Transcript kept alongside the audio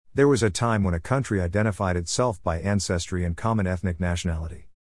There was a time when a country identified itself by ancestry and common ethnic nationality.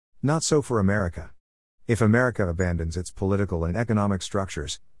 Not so for America. If America abandons its political and economic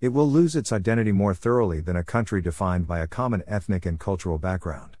structures, it will lose its identity more thoroughly than a country defined by a common ethnic and cultural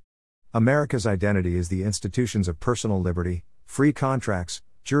background. America's identity is the institutions of personal liberty, free contracts,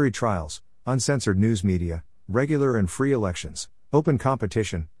 jury trials, uncensored news media, regular and free elections, open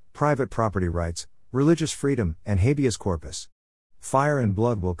competition, private property rights, religious freedom, and habeas corpus. Fire and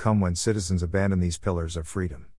blood will come when citizens abandon these pillars of freedom.